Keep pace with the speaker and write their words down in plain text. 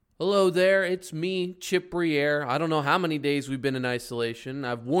Hello there, it's me, Chip Briere. I don't know how many days we've been in isolation.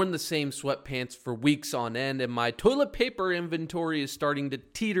 I've worn the same sweatpants for weeks on end, and my toilet paper inventory is starting to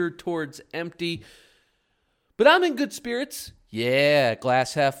teeter towards empty. But I'm in good spirits. Yeah,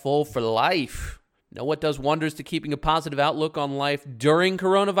 glass half full for life. Know what does wonders to keeping a positive outlook on life during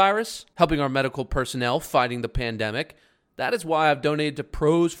coronavirus? Helping our medical personnel fighting the pandemic. That is why I've donated to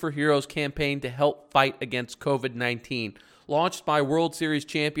Pros for Heroes campaign to help fight against COVID-19. Launched by World Series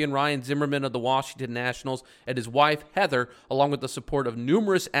champion Ryan Zimmerman of the Washington Nationals and his wife Heather, along with the support of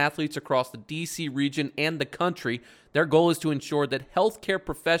numerous athletes across the D.C. region and the country. Their goal is to ensure that healthcare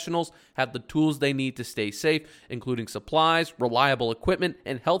professionals have the tools they need to stay safe, including supplies, reliable equipment,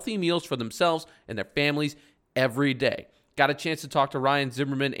 and healthy meals for themselves and their families every day. Got a chance to talk to Ryan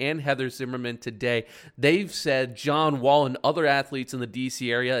Zimmerman and Heather Zimmerman today. They've said John Wall and other athletes in the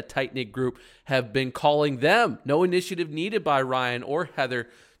D.C. area, a tight-knit group, have been calling them. No initiative needed by Ryan or Heather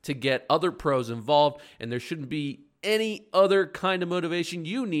to get other pros involved, and there shouldn't be any other kind of motivation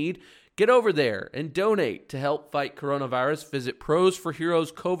you need. Get over there and donate to help fight coronavirus. Visit Pros for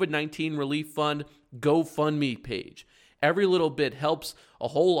Heroes COVID-19 Relief Fund GoFundMe page. Every little bit helps a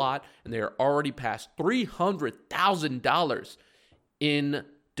whole lot, and they are already past $300,000 in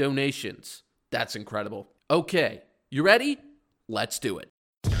donations. That's incredible. Okay, you ready? Let's do it.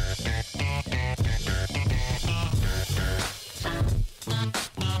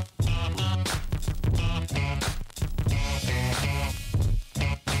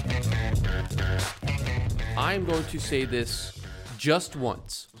 I'm going to say this just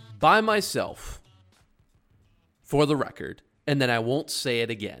once, by myself, for the record, and then I won't say it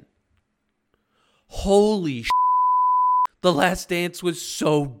again. Holy The Last Dance was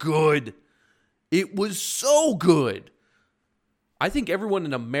so good. It was so good. I think everyone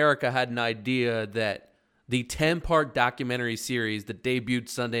in America had an idea that the 10-part documentary series that debuted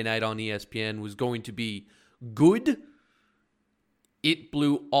Sunday night on ESPN was going to be good. It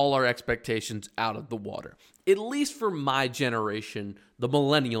blew all our expectations out of the water. At least for my generation, the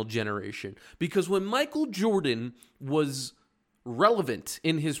millennial generation. Because when Michael Jordan was relevant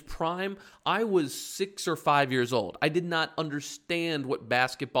in his prime, I was 6 or 5 years old. I did not understand what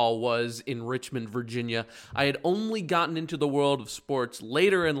basketball was in Richmond, Virginia. I had only gotten into the world of sports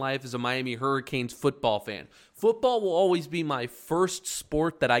later in life as a Miami Hurricanes football fan. Football will always be my first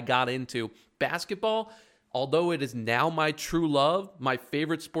sport that I got into. Basketball, although it is now my true love, my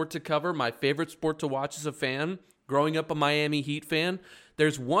favorite sport to cover, my favorite sport to watch as a fan, growing up a Miami Heat fan,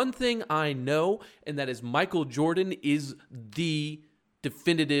 there's one thing I know, and that is Michael Jordan is the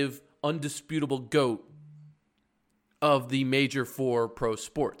definitive, undisputable GOAT of the major four pro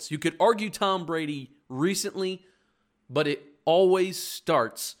sports. You could argue Tom Brady recently, but it always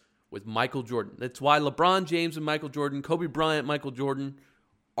starts with Michael Jordan. That's why LeBron James and Michael Jordan, Kobe Bryant, Michael Jordan,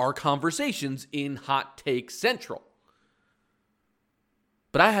 are conversations in Hot Take Central.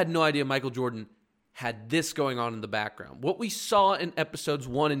 But I had no idea Michael Jordan had this going on in the background. What we saw in episodes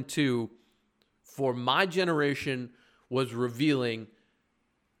 1 and 2 for my generation was revealing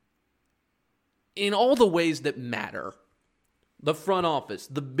in all the ways that matter. The front office,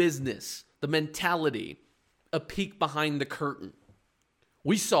 the business, the mentality, a peek behind the curtain.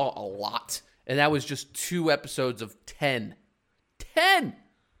 We saw a lot, and that was just 2 episodes of 10. 10!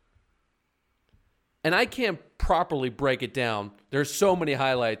 And I can't properly break it down. There's so many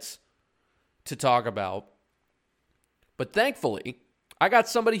highlights to talk about. But thankfully, I got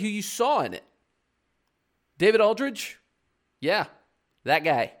somebody who you saw in it. David Aldridge? Yeah, that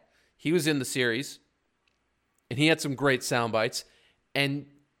guy. He was in the series, and he had some great sound bites. And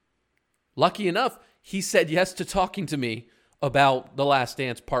lucky enough, he said yes to talking to me about The Last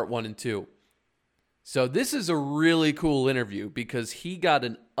Dance Part 1 and 2. So this is a really cool interview because he got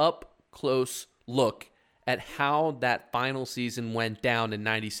an up-close look at how that final season went down in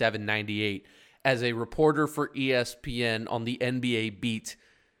 97-98 as a reporter for ESPN on the NBA beat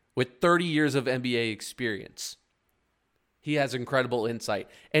with 30 years of NBA experience. He has incredible insight,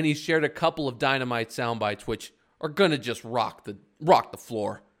 and he shared a couple of dynamite sound bites which are going to just rock the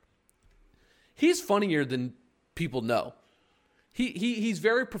floor. He's funnier than people know. He's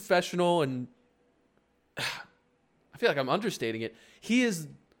very professional, and I feel like I'm understating it. He is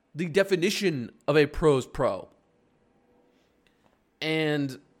the definition of a pro's pro.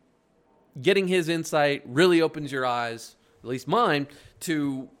 And getting his insight really opens your eyes, at least mine,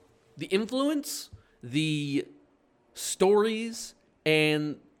 to the influence, the stories,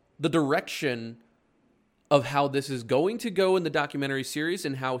 and the direction of how this is going to go in the documentary series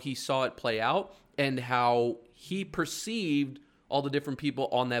and how he saw it play out and how he perceived all the different people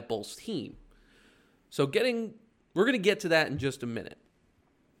on that Bulls team. So we're going to get to that in just a minute.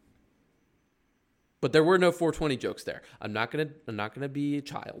 But there were no 420 jokes there. I'm not gonna be a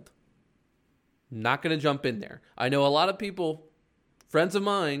child. I'm not gonna jump in there. I know a lot of people, friends of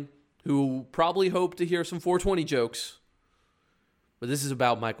mine, who probably hope to hear some 420 jokes. But this is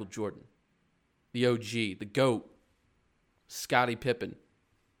about Michael Jordan, the OG, the GOAT, Scottie Pippen.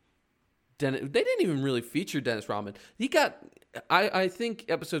 They didn't even really feature Dennis Rodman. He got, I think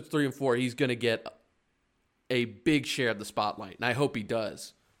episodes 3 and 4, he's going to get a big share of the spotlight, and I hope he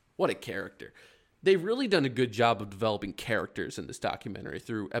does. What a character. They've really done a good job of developing characters in this documentary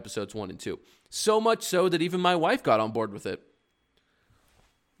through episodes 1 and 2. So much so that even my wife got on board with it.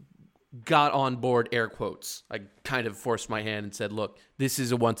 Got on board, air quotes. I kind of forced my hand and said, look, this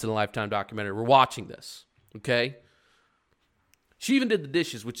is a once-in-a-lifetime documentary. We're watching this, okay? She even did the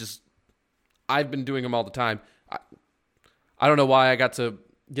dishes, which is, I've been doing them all the time. I don't know why I got to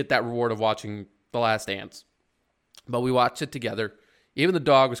get that reward of watching The Last Dance. But we watched it together. Even the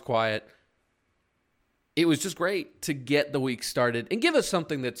dog was quiet. It was just great to get the week started and give us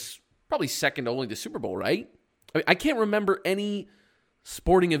something that's probably second only to Super Bowl, right? I can't remember any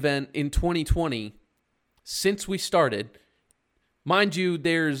sporting event in 2020 since we started. Mind you,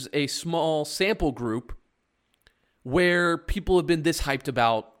 there's a small sample group where people have been this hyped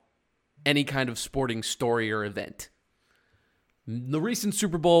about any kind of sporting story or event. The recent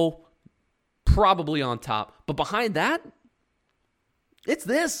Super Bowl, probably on top. But behind that, it's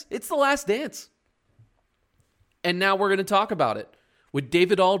this. It's The Last Dance. And now we're going to talk about it with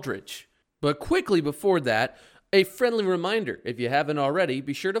David Aldridge. But quickly before that, a friendly reminder, if you haven't already,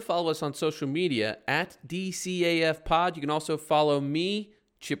 be sure to follow us on social media at DCAFpod. You can also follow me,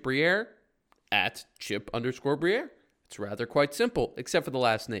 Chip Briere, at Chip_Briere. It's rather quite simple, except for the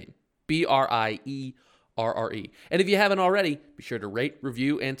last name, Brierre. And if you haven't already, be sure to rate,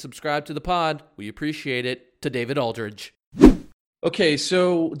 review, and subscribe to the pod. We appreciate it. To David Aldridge. Okay,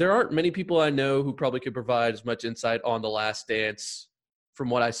 so there aren't many people I know who probably could provide as much insight on The Last Dance from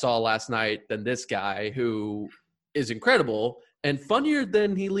what I saw last night than this guy, who is incredible and funnier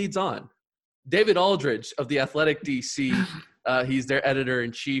than he leads on. David Aldridge of The Athletic DC. He's their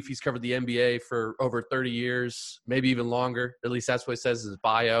editor-in-chief. He's covered the NBA for over 30 years, maybe even longer. At least that's what it says in his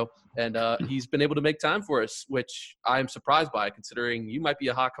bio. And he's been able to make time for us, which I'm surprised by, considering you might be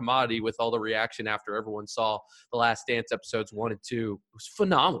a hot commodity with all the reaction after everyone saw The Last Dance episodes 1 and 2. It was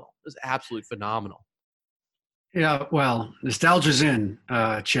phenomenal. It was absolutely phenomenal. Yeah, well, nostalgia's in,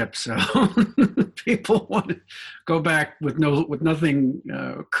 Chip. So people want to go back with nothing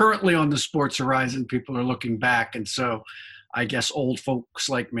currently on the sports horizon. People are looking back, and so I guess old folks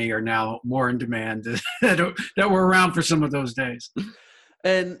like me are now more in demand that were around for some of those days.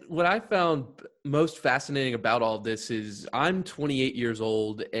 And what I found most fascinating about all this is I'm 28 years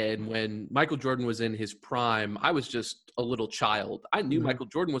old, and when Michael Jordan was in his prime, I was just a little child. I knew Michael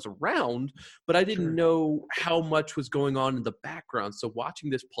Jordan was around, but I didn't know how much was going on in the background. So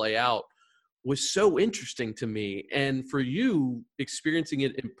watching this play out was so interesting to me. And for you, experiencing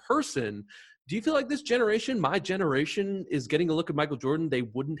it in person, do you feel like this generation, my generation, is getting a look at Michael Jordan they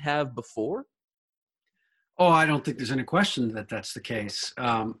wouldn't have before? Oh, I don't think there's any question that that's the case.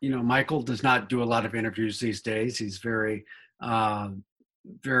 Michael does not do a lot of interviews these days. He's very,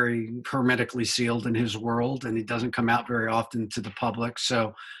 very hermetically sealed in his world, and he doesn't come out very often to the public.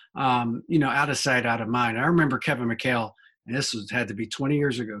 So, out of sight, out of mind. I remember Kevin McHale, and had to be 20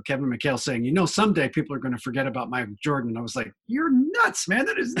 years ago, Kevin McHale saying, someday people are going to forget about Michael Jordan. And I was like, you're nuts, man.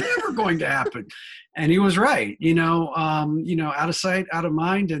 That is never going to happen. And he was right, out of sight, out of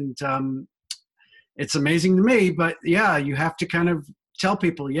mind. And, it's amazing to me, but yeah, you have to kind of tell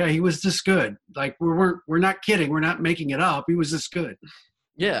people, yeah, he was this good. Like we're not kidding. We're not making it up. He was this good.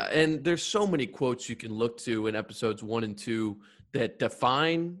 Yeah. And there's so many quotes you can look to in episodes 1 and 2 that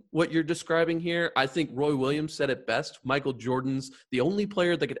define what you're describing here. I think Roy Williams said it best. Michael Jordan's the only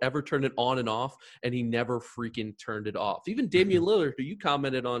player that could ever turn it on and off, and he never freaking turned it off. Even Damian Lillard, who you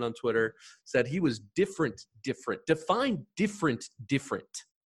commented on Twitter, said he was different. Define different.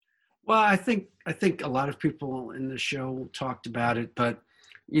 Well, I think a lot of people in the show talked about it, but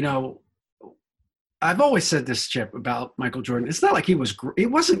I've always said this, Chip, about Michael Jordan. It's not like he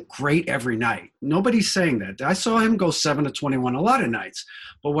wasn't great every night. Nobody's saying that. I saw him go 7 of 21 a lot of nights,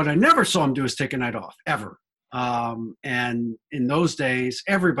 but what I never saw him do is take a night off ever. And in those days,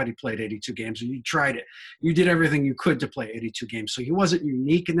 everybody played 82 games, and you tried it. You did everything you could to play 82 games. So he wasn't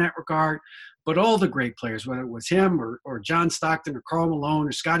unique in that regard. But all the great players, whether it was him or John Stockton or Karl Malone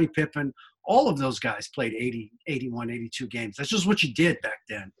or Scottie Pippen, all of those guys played 80, 81, 82 games. That's just what you did back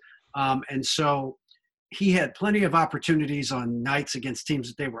then. And so he had plenty of opportunities on nights against teams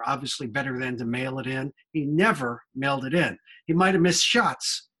that they were obviously better than to mail it in. He never mailed it in. He might have missed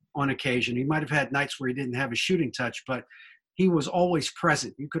shots, on occasion. He might have had nights where he didn't have a shooting touch, but he was always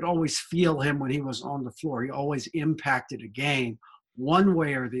present. You could always feel him when he was on the floor. He always impacted a game one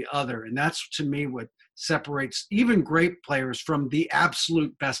way or the other. And that's, to me, what separates even great players from the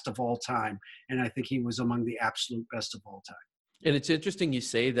absolute best of all time. And I think he was among the absolute best of all time. And it's interesting you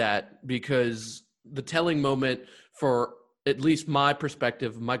say that, because the telling moment for at least my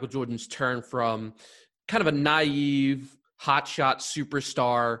perspective, Michael Jordan's turn from kind of a naive hotshot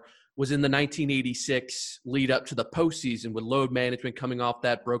superstar was in the 1986 lead up to the postseason, with load management, coming off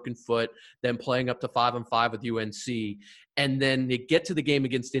that broken foot, then playing up to 5-on-5 with UNC. And then they get to the game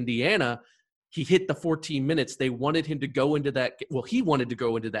against Indiana. He hit the 14 minutes. They wanted him to go into that. Well, he wanted to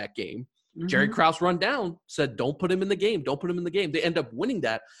go into that game. Mm-hmm. Jerry Krause run down, said, don't put him in the game. Don't put him in the game. They end up winning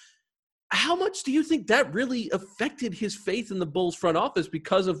that. How much do you think that really affected his faith in the Bulls front office?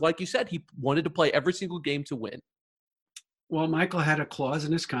 Because of, like you said, he wanted to play every single game to win. Well, Michael had a clause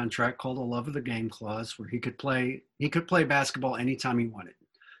in his contract called a love of the game clause, where he could play basketball anytime he wanted.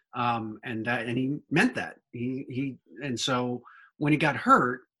 And he meant that. And so when he got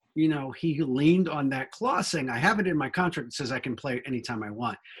hurt, he leaned on that clause, saying, I have it in my contract that says I can play anytime I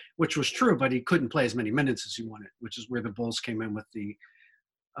want, which was true, but he couldn't play as many minutes as he wanted, which is where the Bulls came in with the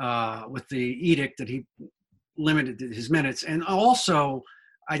edict that he limited his minutes. And also,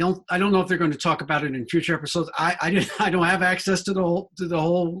 I don't know if they're going to talk about it in future episodes. I don't have access to the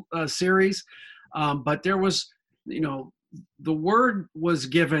whole series, but there was, the word was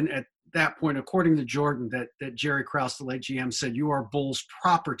given at that point, according to Jordan, that Jerry Krause, the late GM, said, you are Bulls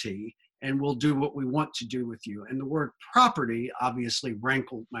property and we'll do what we want to do with you. And the word property obviously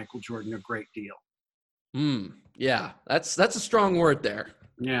rankled Michael Jordan a great deal. Yeah, that's a strong word there.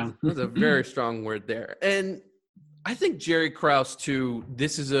 Yeah. That's a very strong word there. And I think Jerry Krause, too,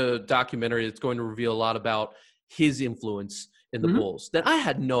 this is a documentary that's going to reveal a lot about his influence in the Bulls that I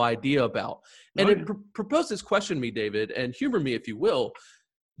had no idea about. And it proposed this question to me, David, and humor me if you will.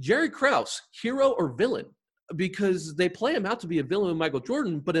 Jerry Krause, hero or villain? Because they play him out to be a villain with Michael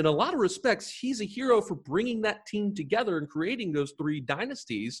Jordan, but in a lot of respects, he's a hero for bringing that team together and creating those three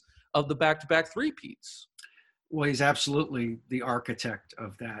dynasties of the back-to-back three-peats. Well, he's absolutely the architect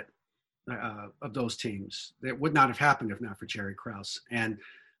of that. Of those teams. That would not have happened if not for Jerry Krause. And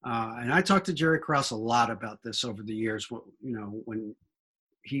I talked to Jerry Krause a lot about this over the years, when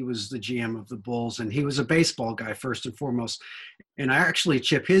he was the GM of the Bulls, and he was a baseball guy first and foremost. And I actually,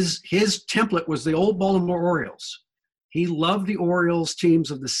 Chip, his template was the old Baltimore Orioles. He loved the Orioles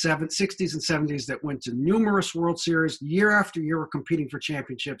teams of the 60s and 70s that went to numerous World Series year after year, were competing for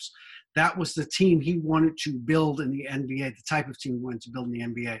championships. That was the team he wanted to build in the NBA, the type of team he wanted to build in the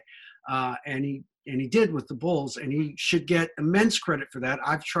NBA. And he did with the Bulls, and he should get immense credit for that.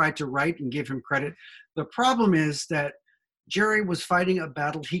 I've tried to write and give him credit. The problem is that Jerry was fighting a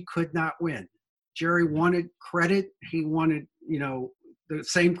battle he could not win. Jerry wanted credit. He wanted, the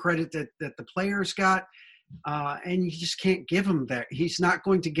same credit that the players got. And you just can't give him that. He's not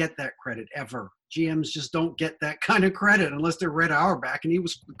going to get that credit ever. GMs just don't get that kind of credit unless they're Red Auerbach. And he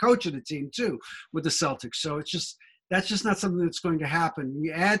was the coach of the team too with the Celtics. So that's just not something that's going to happen.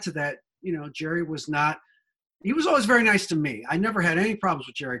 You add to that, Jerry he was always very nice to me. I never had any problems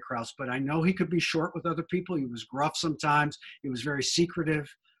with Jerry Krause, but I know he could be short with other people. He was gruff sometimes. He was very secretive.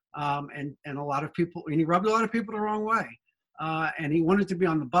 And a lot of people, and he rubbed a lot of people the wrong way. And he wanted to be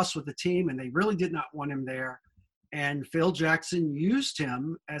on the bus with the team, and they really did not want him there. And Phil Jackson used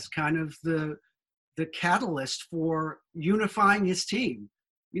him as kind of the catalyst for unifying his team.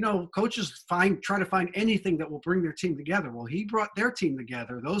 Coaches try to find anything that will bring their team together. Well, he brought their team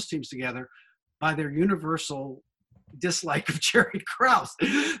together, those teams together, by their universal dislike of Jerry Krause.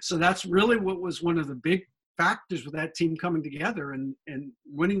 So that's really what was one of the big factors with that team coming together and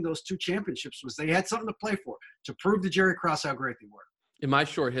winning those two championships, was they had something to play for, to prove to Jerry Krause how great they were. In my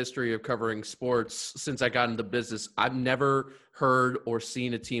short history of covering sports since I got into business, I've never heard or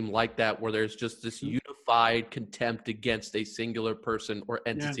seen a team like that where there's just this unified contempt against a singular person or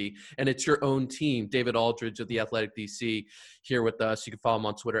entity. Yeah. And it's your own team. David Aldridge of the Athletic DC here with us. You can follow him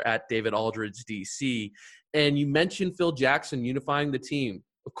on Twitter at David Aldridge DC. And you mentioned Phil Jackson unifying the team.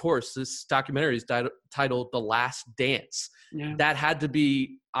 Of course, this documentary is titled The Last Dance. Yeah. That had to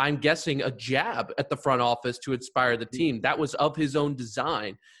be, I'm guessing, a jab at the front office to inspire the team. That was of his own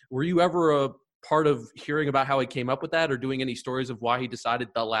design. Were you ever a part of hearing about how he came up with that, or doing any stories of why he decided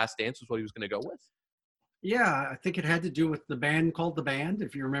The Last Dance was what he was going to go with? Yeah, I think it had to do with the band called The Band,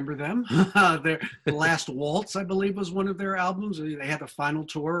 if you remember them. The Last Waltz, I believe, was one of their albums. They had a final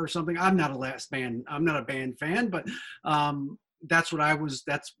tour or something. I'm not a band fan, but that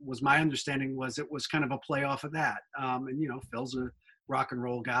was my understanding, was it was kind of a play off of that. And Phil's rock and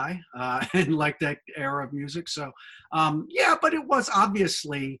roll guy and like that era of music. So, yeah, but it was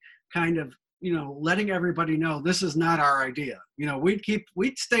obviously kind of, letting everybody know this is not our idea.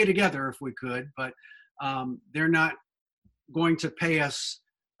 We'd stay together if we could, but they're not going to pay us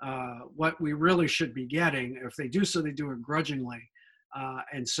what we really should be getting. If they do so, they do it grudgingly.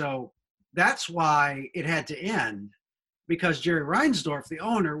 And so that's why it had to end, because Jerry Reinsdorf, the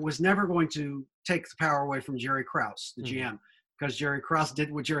owner, was never going to take the power away from Jerry Krause, the GM, because Jerry Krause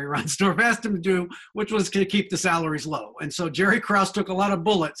did what Jerry Reinsdorf asked him to do, which was to keep the salaries low. And so Jerry Krause took a lot of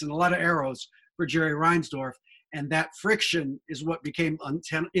bullets and a lot of arrows for Jerry Reinsdorf, and that friction is what became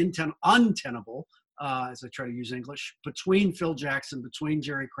untenable, as I try to use English, between Phil Jackson, between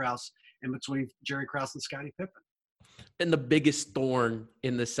Jerry Krause, and between Jerry Krause and Scottie Pippen. And the biggest thorn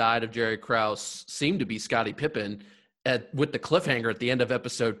in the side of Jerry Krause seemed to be Scottie Pippen with the cliffhanger at the end of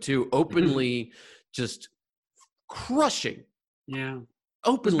episode 2, openly just crushing. Yeah.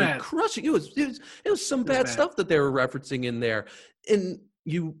 Openly crushing. It was some bad stuff that they were referencing in there. And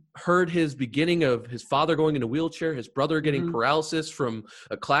you heard his beginning of his father going in a wheelchair, his brother getting paralysis from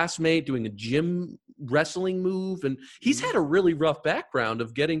a classmate doing a gym wrestling move. And he's had a really rough background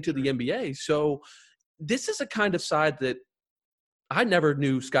of getting to the NBA. So this is a kind of side that I never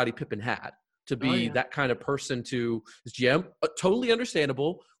knew Scottie Pippen had, to be that kind of person to his GM. Totally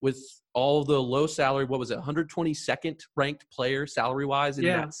understandable with all the low salary. What was it? 122nd ranked player salary wise in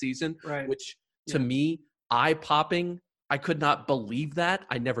that season, which to me, eye popping. I could not believe that.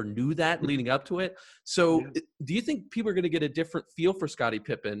 I never knew that leading up to it. So do you think people are going to get a different feel for Scottie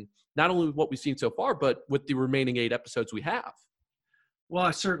Pippen, not only with what we've seen so far, but with the remaining 8 episodes we have? Well,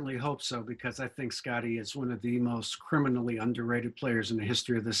 I certainly hope so, because I think Scottie is one of the most criminally underrated players in the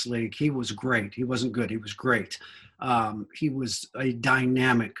history of this league. He was great. He wasn't good. He was great. He was a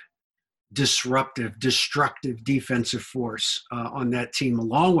dynamic, disruptive, destructive defensive force on that team,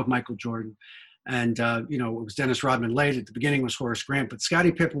 along with Michael Jordan. And, it was Dennis Rodman late. At the beginning was Horace Grant, but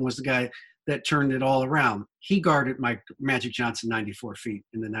Scottie Pippen was the guy that turned it all around. He guarded Magic Johnson 94 feet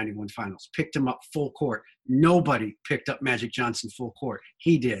in the 91 finals, picked him up full court. Nobody picked up Magic Johnson full court.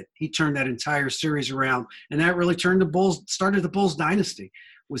 He did. He turned that entire series around, and that really started the Bulls dynasty,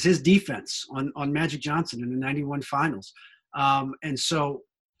 was his defense on Magic Johnson in the 91 finals. And so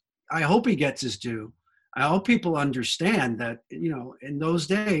I hope he gets his due. I hope people understand that, in those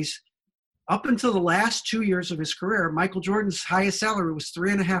days, up until the last 2 years of his career, Michael Jordan's highest salary was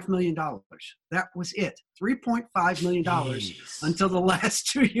 $3.5 million. That was it. $3.5 million until the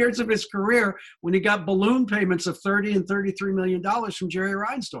last 2 years of his career, when he got balloon payments of $30 and $33 million from Jerry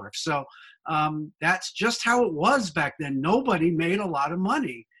Reinsdorf. So that's just how it was back then. Nobody made a lot of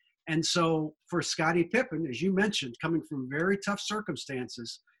money. And so for Scottie Pippen, as you mentioned, coming from very tough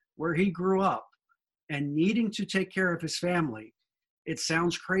circumstances where he grew up and needing to take care of his family, it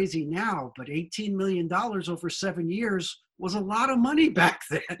sounds crazy now, but $18 million over 7 years was a lot of money back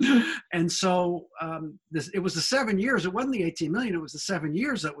then. And so it was the 7 years. It wasn't the 18 million. It was the 7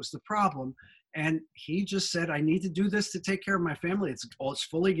 years that was the problem. And he just said, I need to do this to take care of my family. It's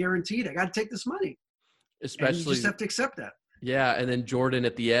fully guaranteed. I got to take this money. Especially, and you just have to accept that. Yeah, and then Jordan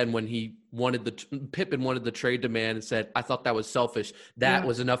at the end, when Pippen wanted the trade demand and said, I thought that was selfish. That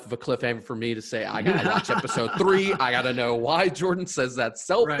was enough of a cliffhanger for me to say, I got to watch episode 3. I got to know why Jordan says that's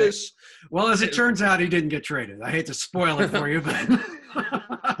selfish. Right. Well, as it turns out, he didn't get traded. I hate to spoil it for you, but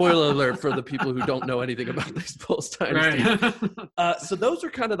spoiler alert for the people who don't know anything about these Bulls dynasty. Right. So those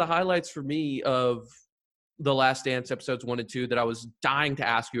are kind of the highlights for me of the Last Dance episodes 1 and 2 that I was dying to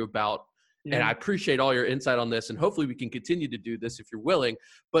ask you about. Yeah. And I appreciate all your insight on this, and hopefully we can continue to do this if you're willing.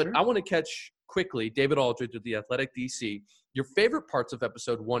 But I want to catch quickly David Aldridge of The Athletic DC, your favorite parts of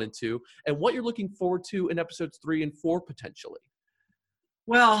episode 1 and 2, and what you're looking forward to in episodes 3 and 4 potentially.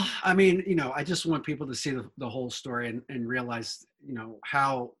 Well, I mean, I just want people to see the whole story and realize,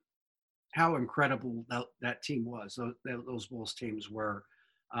 how incredible that team was. Those Bulls teams were.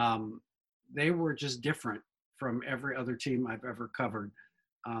 They were just different from every other team I've ever covered.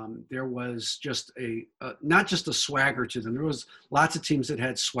 There was just not just a swagger to them. There was lots of teams that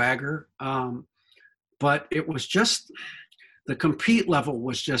had swagger, but it was just the compete level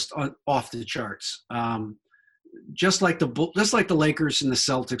was just off the charts. Just like the Lakers and the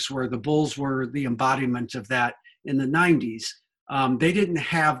Celtics, where the Bulls were the embodiment of that in the 90s. They didn't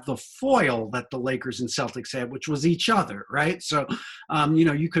have the foil that the Lakers and Celtics had, which was each other, right? So,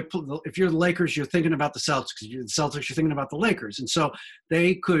 you could, if you're the Lakers, you're thinking about the Celtics. If you're the Celtics, you're thinking about the Lakers. And so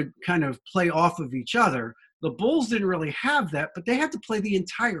they could kind of play off of each other. The Bulls didn't really have that, but they had to play the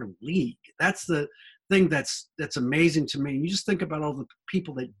entire league. That's the thing that's amazing to me. You just think about all the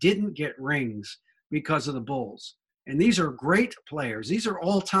people that didn't get rings because of the Bulls. And these are great players. These are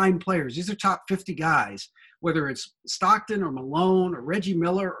all-time players. These are top 50 guys, whether it's Stockton or Malone or Reggie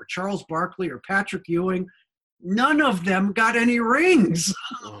Miller or Charles Barkley or Patrick Ewing. None of them got any rings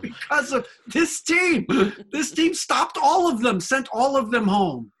because of this team. This team stopped all of them, sent all of them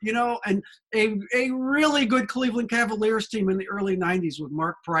home, and a really good Cleveland Cavaliers team in the early 90s with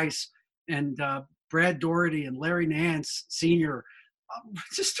Mark Price and Brad Doherty and Larry Nance Sr.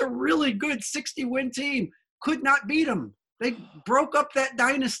 Just a really good 60-win team. Could not beat them. They broke up that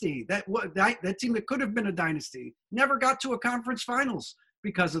dynasty, that team that could have been a dynasty. Never got to a conference finals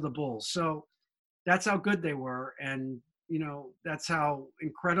because of the Bulls. So that's how good they were. And, that's how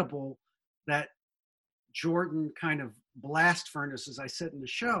incredible that Jordan kind of blast furnace, as I said in the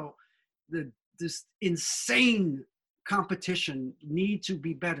show, this insane competition, need to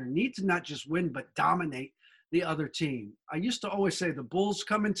be better, need to not just win, but dominate the other team. I used to always say the Bulls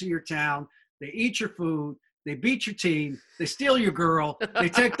come into your town, they eat your food, they beat your team, they steal your girl, they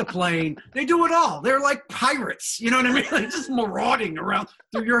take the plane, they do it all. They're like pirates, you know what I mean? They're just marauding around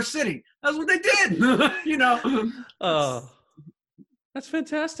through your city. That's what they did, Oh, that's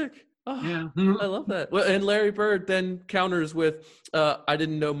fantastic. Oh, yeah. I love that. Well, and Larry Bird then counters with, I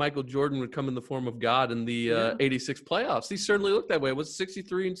didn't know Michael Jordan would come in the form of God in the 86 playoffs. He certainly looked that way. Was it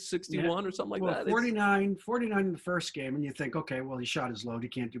 63 and 61 or something like that? 49 in the first game, and you think, okay, well, he shot his load. He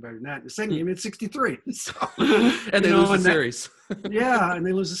can't do better than that. In the second game, it's 63. So, and they lose the series. Yeah, and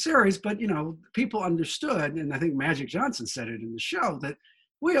they lose the series. But, people understood, and I think Magic Johnson said it in the show, that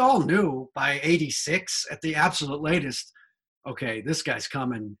we all knew by 86 at the absolute latest, okay, this guy's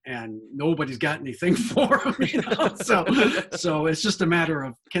coming and nobody's got anything for him, So it's just a matter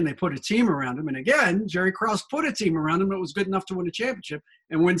of, can they put a team around him? And again, Jerry Krause put a team around him that was good enough to win a championship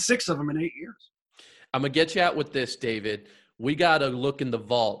and win 6 of them in 8 years. I'm going to get you out with this, David. We got to look in the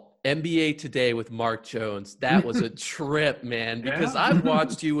vault. NBA Today with Mark Jones. That was a trip, man, because I've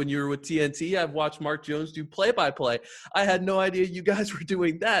watched you when you were with TNT. I've watched Mark Jones do play-by-play. I had no idea you guys were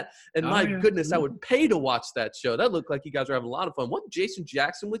doing that. And my goodness, I would pay to watch that show. That looked like you guys were having a lot of fun. Wasn't Jason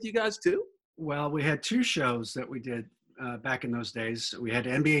Jackson with you guys too? Well, we had 2 shows that we did back in those days. We had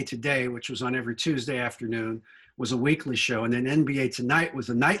NBA Today, which was on every Tuesday afternoon, was a weekly show. And then NBA Tonight was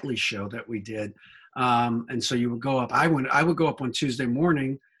a nightly show that we did. And so you would go up. I would go up on Tuesday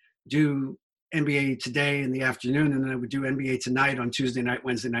morning, do NBA Today in the afternoon, and then I would do NBA Tonight on Tuesday night,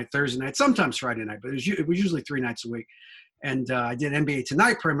 Wednesday night, Thursday night, sometimes Friday night, but it was usually 3 nights a week. And I did NBA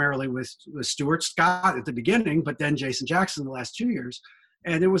Tonight primarily with Stuart Scott at the beginning, but then Jason Jackson the last 2 years.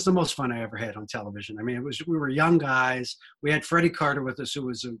 And it was the most fun I ever had on television. I mean, we were young guys. We had Freddie Carter with us, who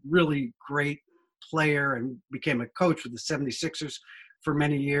was a really great player and became a coach with the 76ers for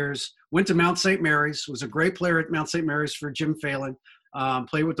many years. Went to Mount St. Mary's, was a great player at Mount St. Mary's for Jim Phelan.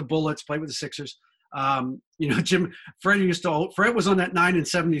 Played with the Bullets, played with the Sixers. Fred was on that 9 and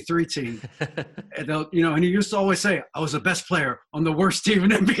 73 team. And, and he used to always say, I was the best player on the worst team in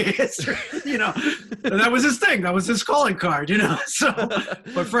NBA history, and that was his thing. That was his calling card, so,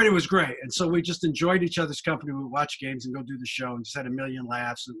 but Freddie was great. And so we just enjoyed each other's company. We would watch games and go do the show and just had a million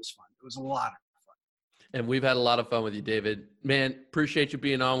laughs. And it was fun. It was a lot of fun. And we've had a lot of fun with you, David. Man, appreciate you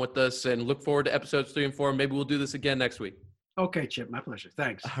being on with us and look forward to episodes 3 and 4. Maybe we'll do this again next week. Okay, Chip, my pleasure.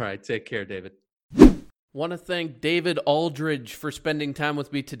 Thanks. All right, take care, David. Want to thank David Aldridge for spending time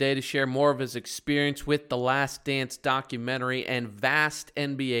with me today to share more of his experience with The Last Dance documentary and vast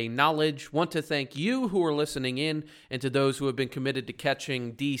NBA knowledge. Want to thank you who are listening in and to those who have been committed to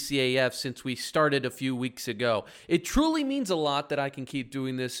catching DCAF since we started a few weeks ago. It truly means a lot that I can keep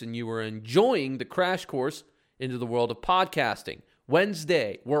doing this and you are enjoying the crash course into the world of podcasting.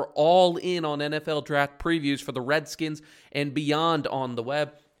 Wednesday, we're all in on NFL draft previews for the Redskins and beyond on the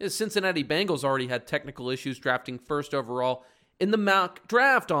web. The Cincinnati Bengals already had technical issues drafting first overall in the mock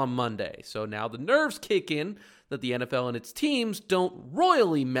draft on Monday. So now the nerves kick in that the NFL and its teams don't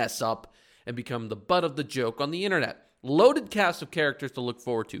royally mess up and become the butt of the joke on the internet. Loaded cast of characters to look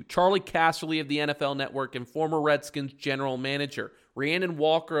forward to. Charlie Casserly of the NFL Network and former Redskins general manager. Rhiannon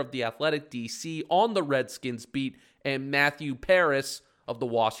Walker of The Athletic DC on the Redskins beat, and Matthew Paris of the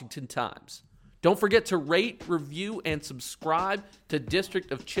Washington Times. Don't forget to rate, review, and subscribe to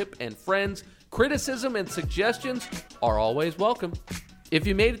District of Chip and Friends. Criticism and suggestions are always welcome. If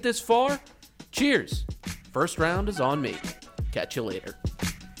you made it this far, cheers. First round is on me. Catch you later.